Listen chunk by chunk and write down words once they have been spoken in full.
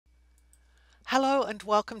Hello and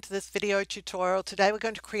welcome to this video tutorial. Today we're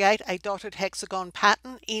going to create a dotted hexagon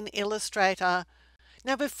pattern in Illustrator.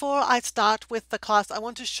 Now before I start with the class, I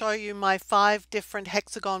want to show you my 5 different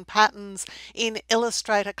hexagon patterns in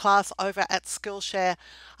Illustrator class over at Skillshare.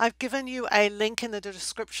 I've given you a link in the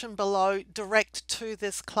description below direct to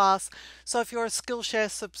this class. So if you're a Skillshare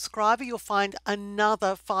subscriber, you'll find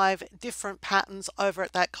another 5 different patterns over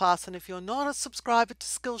at that class. And if you're not a subscriber to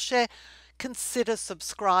Skillshare, consider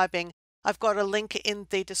subscribing. I've got a link in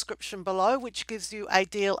the description below which gives you a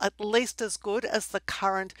deal at least as good as the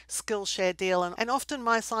current Skillshare deal, and often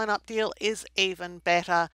my sign up deal is even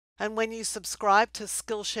better. And when you subscribe to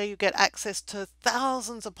Skillshare, you get access to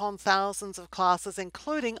thousands upon thousands of classes,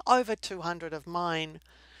 including over 200 of mine.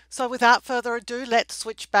 So without further ado, let's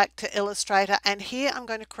switch back to Illustrator, and here I'm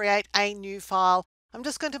going to create a new file. I'm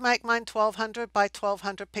just going to make mine 1200 by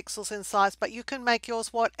 1200 pixels in size, but you can make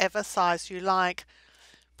yours whatever size you like.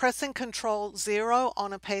 Pressing Control 0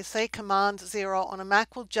 on a PC, Command 0 on a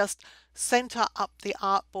Mac will just center up the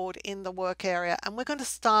artboard in the work area. And we're going to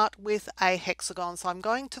start with a hexagon. So I'm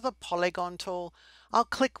going to the polygon tool. I'll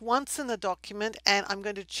click once in the document and I'm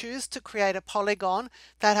going to choose to create a polygon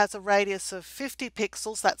that has a radius of 50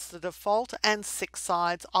 pixels. That's the default, and 6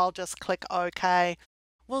 sides. I'll just click OK.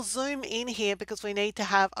 We'll zoom in here because we need to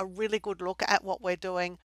have a really good look at what we're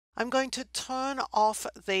doing. I'm going to turn off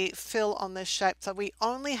the fill on this shape so we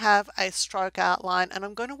only have a stroke outline, and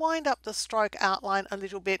I'm going to wind up the stroke outline a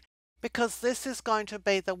little bit because this is going to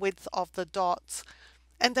be the width of the dots.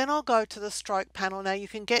 And then I'll go to the stroke panel. Now you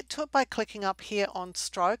can get to it by clicking up here on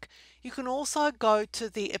stroke. You can also go to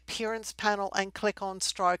the appearance panel and click on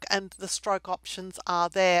stroke, and the stroke options are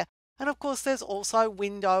there. And of course there's also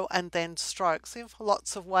window and then stroke. So you have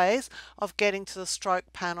lots of ways of getting to the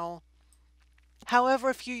stroke panel. However,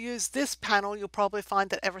 if you use this panel, you'll probably find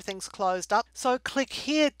that everything's closed up. So click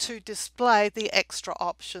here to display the extra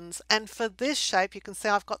options. And for this shape, you can see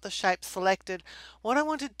I've got the shape selected. What I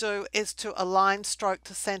want to do is to align stroke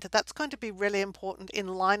to center. That's going to be really important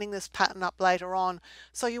in lining this pattern up later on.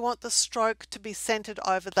 So you want the stroke to be centered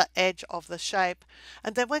over the edge of the shape.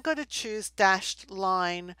 And then we're going to choose dashed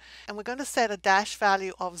line. And we're going to set a dash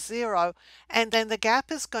value of 0. And then the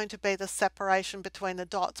gap is going to be the separation between the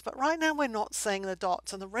dots. But right now we're not seeing the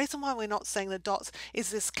dots, and the reason why we're not seeing the dots is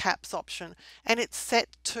this caps option, and it's set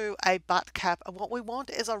to a butt cap, and what we want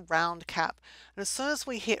is a round cap. And as soon as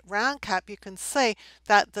we hit round cap, you can see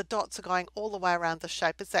that the dots are going all the way around the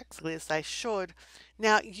shape exactly as they should.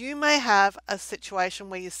 Now you may have a situation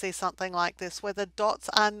where you see something like this where the dots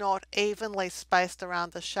are not evenly spaced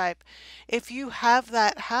around the shape. If you have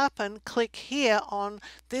that happen, click here on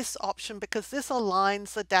this option because this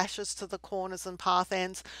aligns the dashes to the corners and path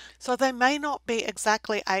ends. So they may not be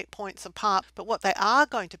exactly 8 points apart, but what they are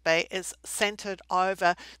going to be is centered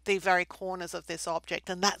over the very corners of this object,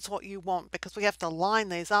 and that's what you want because we have to line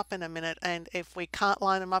these up in a minute, and if we can't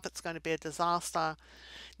line them up, it's going to be a disaster.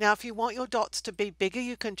 Now if you want your dots to be bigger,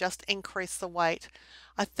 you can just increase the weight.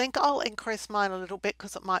 I think I'll increase mine a little bit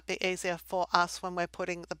because it might be easier for us when we're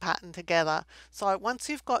putting the pattern together. So once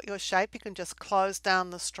you've got your shape, you can just close down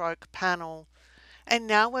the stroke panel. And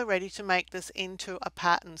now we're ready to make this into a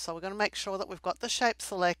pattern. So we're going to make sure that we've got the shape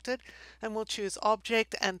selected, and we'll choose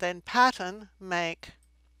Object and then Pattern, Make.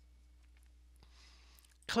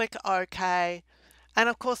 Click OK. And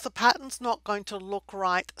of course the pattern's not going to look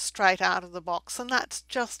right straight out of the box, and that's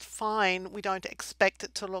just fine. We don't expect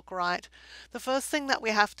it to look right. The first thing that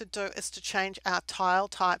we have to do is to change our tile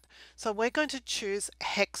type. So we're going to choose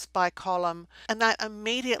hex by column, and that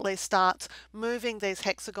immediately starts moving these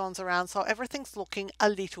hexagons around so everything's looking a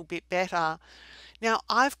little bit better. Now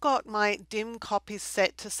I've got my dim copies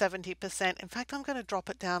set to 70%. In fact, I'm going to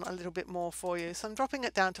drop it down a little bit more for you. So I'm dropping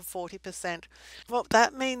it down to 40%. What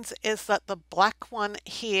that means is that the black one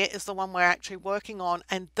here is the one we're actually working on,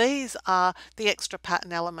 and these are the extra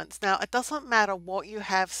pattern elements. Now it doesn't matter what you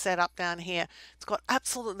have set up down here. It's got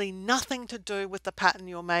absolutely nothing to do with the pattern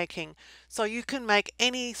you're making. So you can make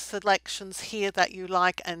any selections here that you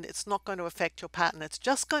like, and it's not going to affect your pattern. It's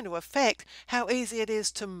just going to affect how easy it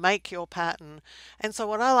is to make your pattern. And so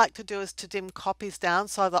what I like to do is to dim copies down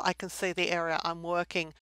so that I can see the area I'm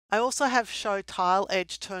working. I also have Show Tile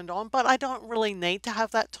Edge turned on, but I don't really need to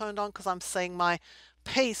have that turned on because I'm seeing my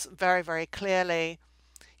piece very, very clearly.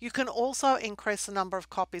 You can also increase the number of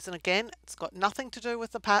copies, and again, it's got nothing to do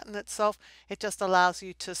with the pattern itself. It just allows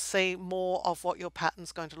you to see more of what your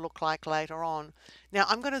pattern's going to look like later on. Now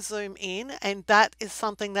I'm going to zoom in, and that is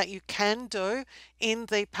something that you can do in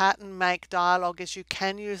the pattern make dialog, is you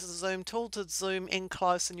can use the zoom tool to zoom in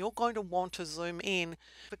close, and you're going to want to zoom in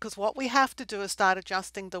because what we have to do is start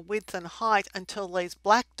adjusting the width and height until these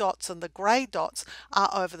black dots and the grey dots are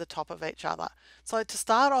over the top of each other. So to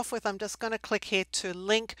start off with, I'm just going to click here to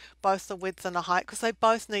link both the width and the height because they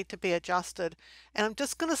both need to be adjusted. And I'm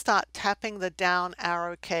just going to start tapping the down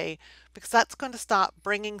arrow key because that's going to start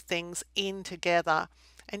bringing things in together.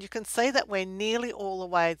 And you can see that we're nearly all the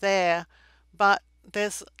way there, but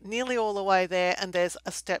there's nearly all the way there and there's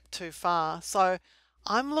a step too far. So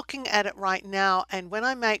I'm looking at it right now, and when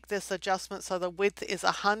I make this adjustment so the width is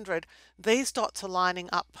 100, these dots are lining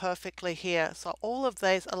up perfectly here. So all of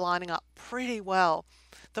these are lining up pretty well.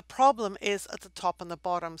 The problem is at the top and the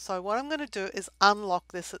bottom. So what I'm going to do is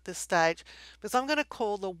unlock this at this stage because I'm going to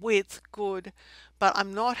call the width good, but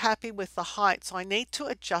I'm not happy with the height. So I need to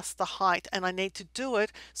adjust the height, and I need to do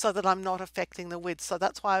it so that I'm not affecting the width. So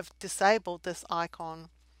that's why I've disabled this icon.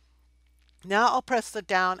 Now I'll press the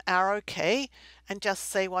down arrow key and just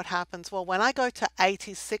see what happens. Well, when I go to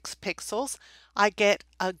 86 pixels, I get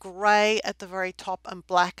a grey at the very top and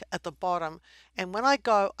black at the bottom. And when I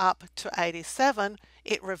go up to 87,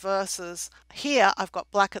 it reverses. Here I've got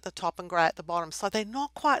black at the top and grey at the bottom. So they're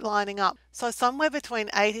not quite lining up. So somewhere between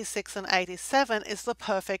 86 and 87 is the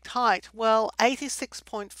perfect height. Well,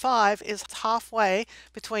 86.5 is halfway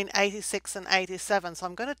between 86 and 87. So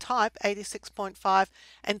I'm going to type 86.5,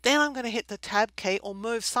 and then I'm going to hit the tab key or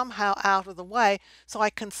move somehow out of the way so I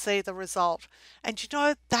can see the result. And you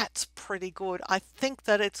know, that's pretty good. I think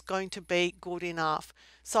that it's going to be good enough.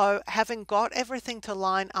 So having got everything to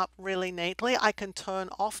line up really neatly, I can turn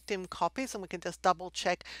off dim copies, and we can just double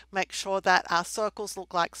check, make sure that our circles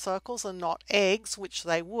look like circles and not eggs, which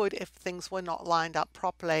they would if things were not lined up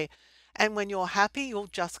properly. And when you're happy, you'll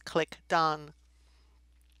just click done.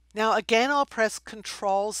 Now again, I'll press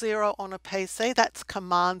Control 0 on a PC, that's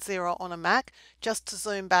Command 0 on a Mac, just to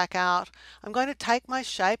zoom back out. I'm going to take my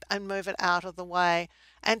shape and move it out of the way.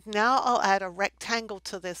 And now I'll add a rectangle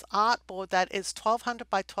to this artboard that is 1200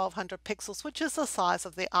 by 1200 pixels, which is the size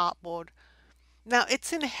of the artboard. Now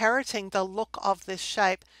it's inheriting the look of this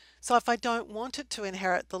shape. So if I don't want it to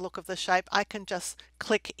inherit the look of the shape, I can just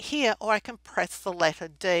click here, or I can press the letter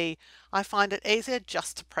D. I find it easier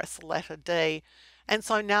just to press the letter D. And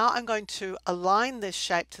so now I'm going to align this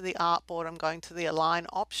shape to the artboard. I'm going to the align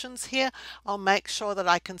options here. I'll make sure that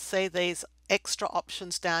I can see these extra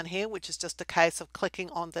options down here, which is just a case of clicking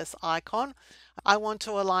on this icon. I want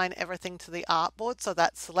to align everything to the artboard, so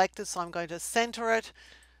that's selected. So I'm going to center it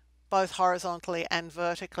both horizontally and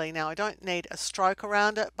vertically. Now I don't need a stroke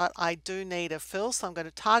around it, but I do need a fill. So I'm going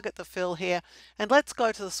to target the fill here, and let's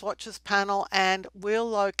go to the swatches panel, and we'll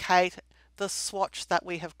locate the swatch that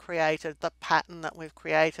we have created, the pattern that we've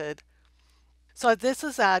created. So this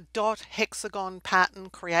is our dot hexagon pattern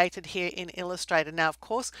created here in Illustrator. Now, of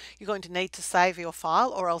course, you're going to need to save your file,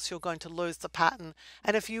 or else you're going to lose the pattern.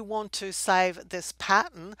 And if you want to save this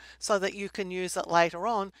pattern so that you can use it later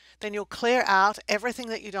on, then you'll clear out everything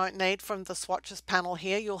that you don't need from the swatches panel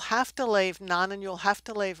here. You'll have to leave none, and you'll have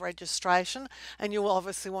to leave registration, and you will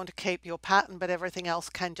obviously want to keep your pattern, but everything else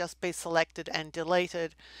can just be selected and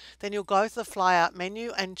deleted. Then you'll go to the flyout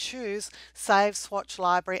menu and choose Save Swatch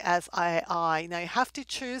Library as AI. Now you have to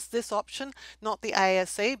choose this option, not the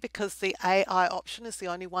ASE, because the AI option is the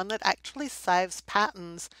only one that actually saves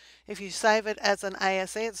patterns. If you save it as an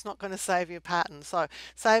ASE, it's not going to save your pattern. So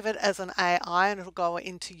save it as an AI, and it'll go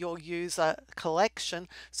into your user collection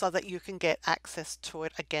so that you can get access to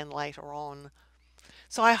it again later on.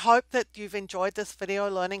 So I hope that you've enjoyed this video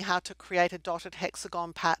learning how to create a dotted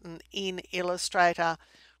hexagon pattern in Illustrator.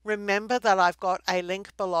 Remember that I've got a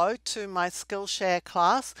link below to my Skillshare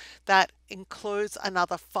class that includes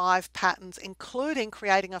another 5 patterns, including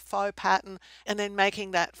creating a faux pattern and then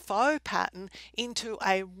making that faux pattern into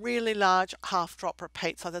a really large half drop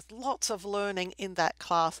repeat. So there's lots of learning in that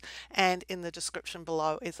class, and in the description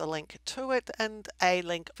below is a link to it and a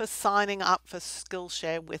link for signing up for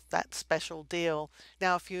Skillshare with that special deal.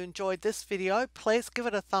 Now, if you enjoyed this video, please give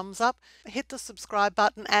it a thumbs up, hit the subscribe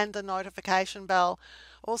button and the notification bell.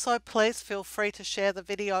 Also, please feel free to share the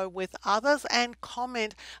video with others and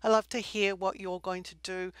comment. I love to hear what you're going to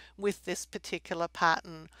do with this particular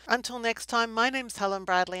pattern. Until next time, my name's Helen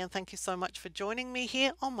Bradley, and thank you so much for joining me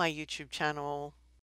here on my YouTube channel.